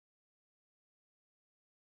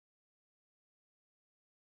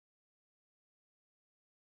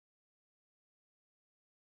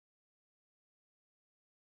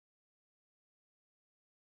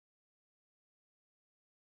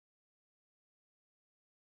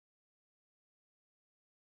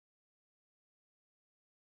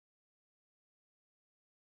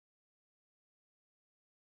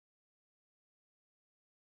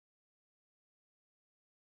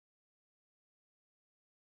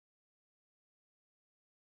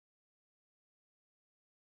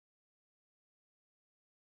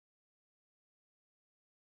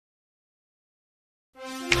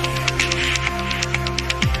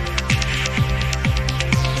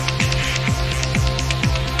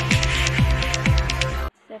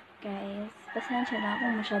Pasensya na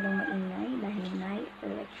kung masyadong maingay dahil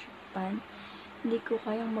na-electric pan. Hindi ko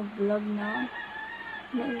kayang mag-vlog na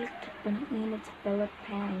na-electric pan ng init sa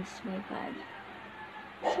Philippines. My God.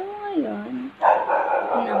 So, ngayon,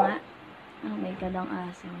 yun na nga. Oh my God, ang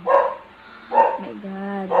aso. Oh my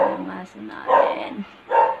God, ang aso natin.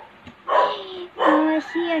 Ang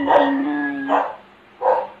ingay.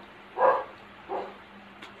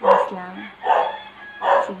 Ayos lang.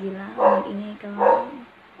 Sige lang, mag-ingay ka lang.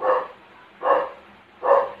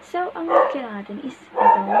 So, ang kailangan natin is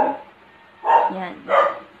ito. Yan.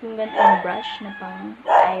 Yung ganitong brush na pang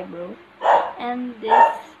eyebrow. And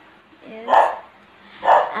this is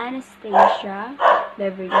Anastasia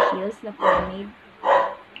Beverly Hills na pomade.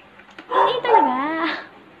 Hindi talaga!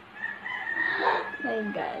 My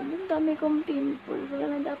God, ang dami kong pimples.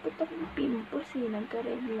 Wala na dapat akong pimples eh.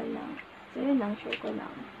 Nagka-regla lang. So, yun lang. Share ko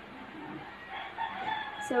lang.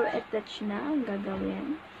 So, attach na ang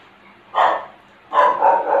gagawin.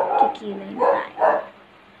 Kikilay na tayo.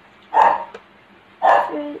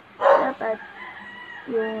 So, dapat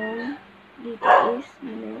yung dito is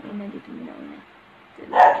muna yung una, dito muna una. So,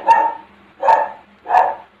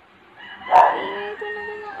 ingay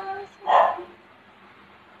talaga ng aso.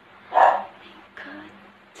 Oh my God.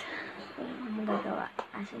 Wala akong magagawa.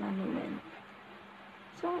 Aso namin yun.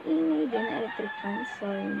 So, ang ingay din na electric fan.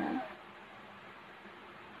 Sorry na.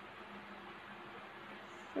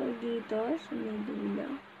 So, dito, sa may dulo.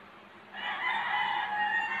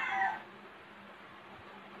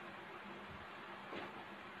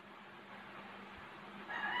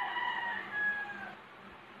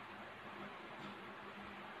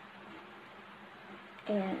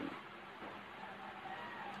 Ayan.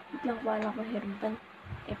 Wait lang, wala ko hairband.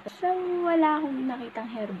 So, wala akong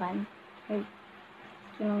nakitang hairband.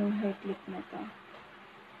 Yung hair clip na to.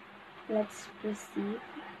 Let's proceed.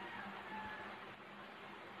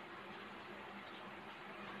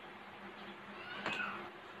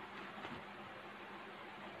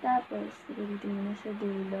 Tapos, dito muna sa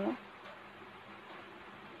dulo.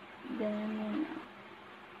 Then, yun na.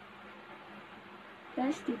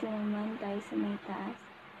 Tapos, dito naman tayo sa may taas.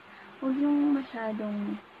 Huwag yung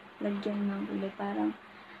masyadong lagyan ng kulay. Parang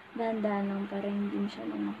dahan-dahan lang para hindi siya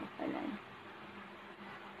nang makapalan.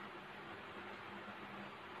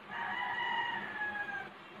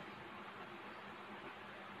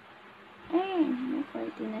 Ayun, may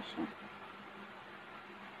 40 na siya.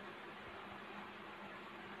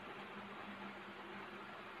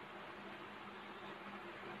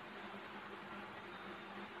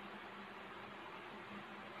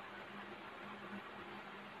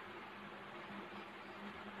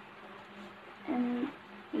 And,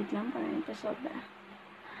 wait lang, parang ito sobra.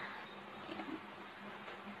 Ayan.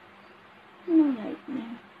 Anong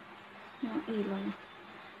lightning? Yung ilaw.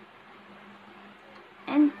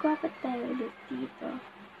 And, kuwapat tayo ulit dito.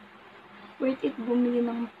 Worth it bumili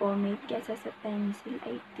ng pomade kaysa sa pencil,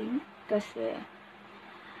 I think. Kasi,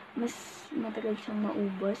 mas matagal siyang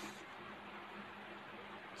maubos.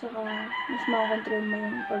 Tsaka, mas makakontrol mo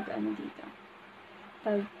yung dito.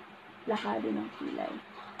 Pag lakado ng kilay.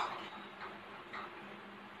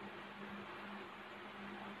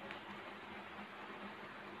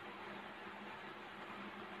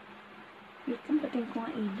 Wait, patingin ko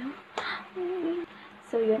nga ilaw.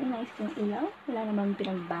 So, yun, nice yung ilaw. Wala namang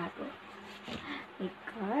pinagbago. My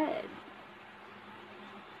God.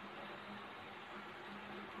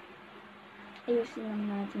 Ayusin lang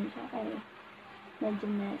natin siya kaya medyo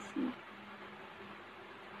messy.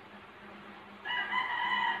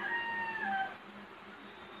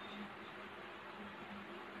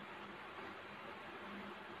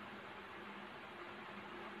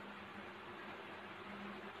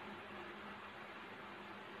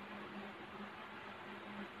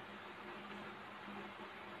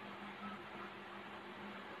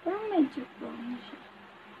 Parang medyo brown siya.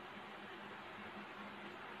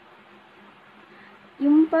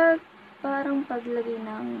 Yung parang paglagay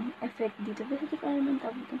ng effect dito, basta di ko alam yung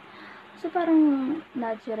tawag dito. So, parang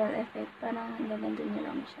natural effect, parang ganito nyo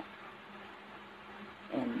lang siya.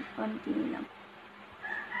 And, konti lang.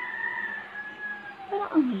 Parang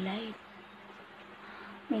ang light.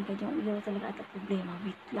 My God, yung ilaw talaga ata problema.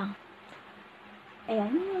 Wait lang.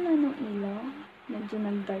 Ayan, yung wala ng ilaw. Medyo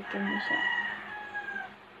nag-darken na siya.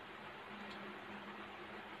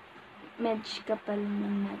 Medyo kapal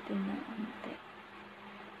lang natin ng onte.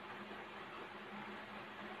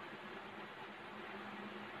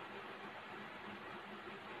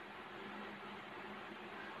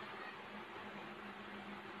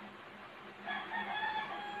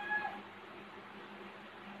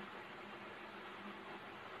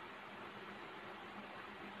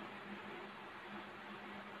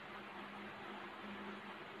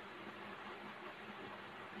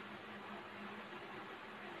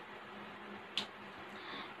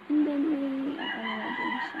 And then, ano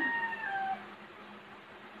natin siya.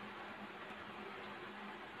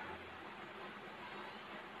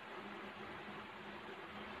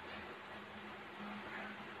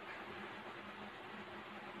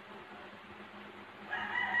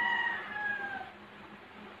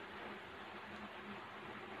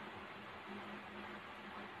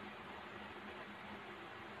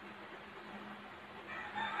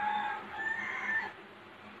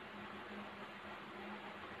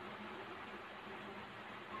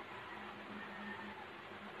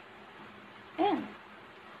 Ayan.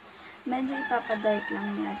 Medyo ipapadark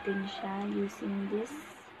lang natin siya using this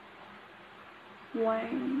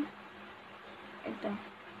warm. Ito.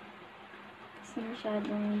 Kasi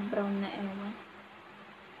masyadong brown na ewan.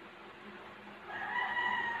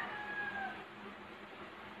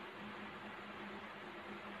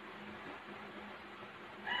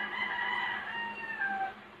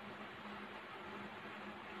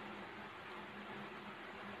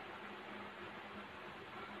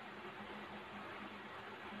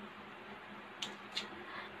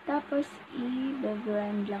 Tapos,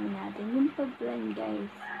 i-blend lang natin. Yung pag-blend,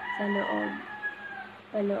 guys, sa loob.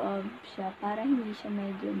 Paloob siya para hindi siya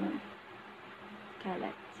medyo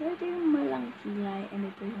magkalat. So, ito yung malang kilay and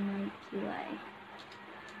ito yung magkilay.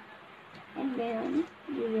 And then,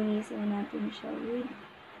 lilinisin natin siya with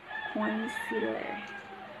concealer.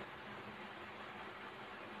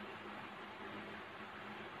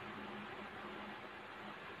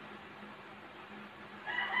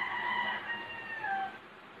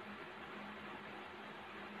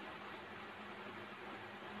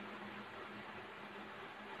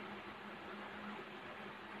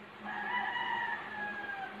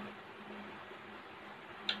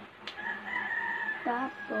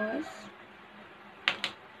 Tapos,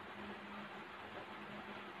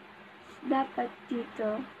 dapat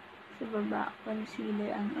dito sa baba,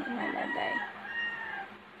 concealer ang ilalagay.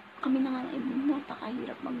 Kami na nga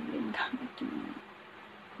napakahirap mag-blend gamit yung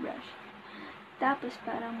brush. Tapos,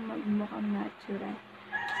 parang magmukhang natural.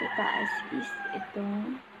 Sa taas is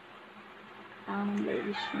itong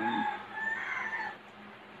foundation.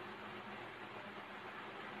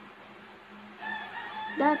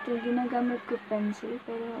 Dati, ginagamit ko pencil,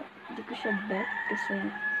 pero hindi ko siya bet kasi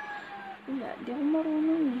wala, di ako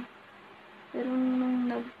marunong eh. Pero nung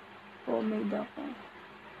nag-pomade ako,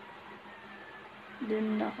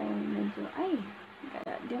 dun ako medyo,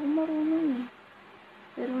 wala, di ako marunong eh.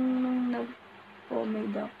 Pero nung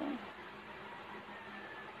nag-pomade ako,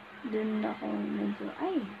 dun ako medyo,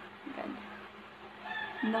 wala,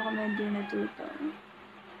 dun ako medyo natuto.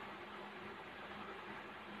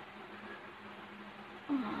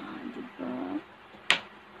 Diba?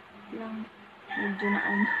 Lang, medyo na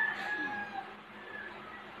ano.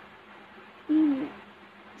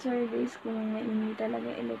 Sorry guys, kung mainit talaga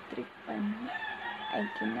electric fan. I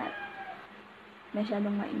cannot.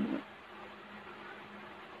 Masyadong mainit.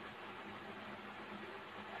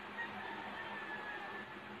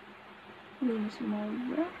 Linis mo,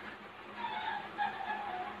 bro.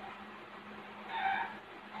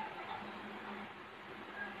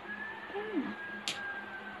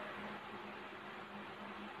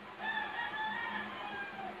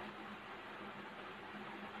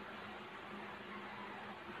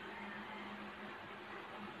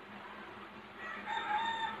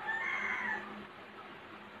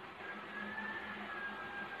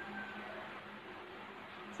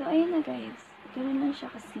 So, ayun na guys. Ganun lang siya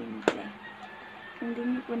kasimple. Kung di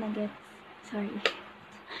niyo po na-gets, sorry.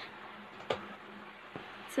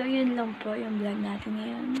 So, yun lang po yung vlog natin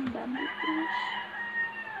ngayon. Bye-bye.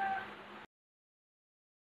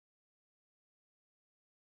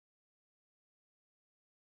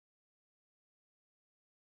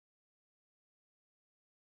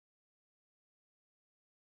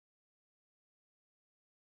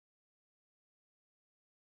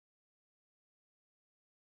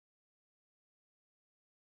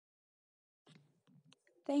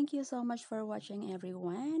 Thank you so much for watching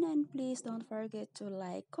everyone, and please don't forget to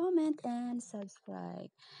like, comment, and subscribe.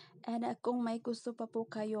 And kung may gusto pa po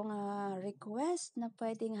kayong request na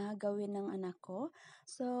pwedeng gawin ng anak ko,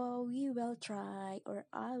 so we will try or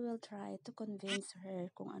I will try to convince her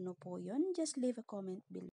kung ano po yun. Just leave a comment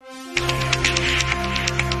below.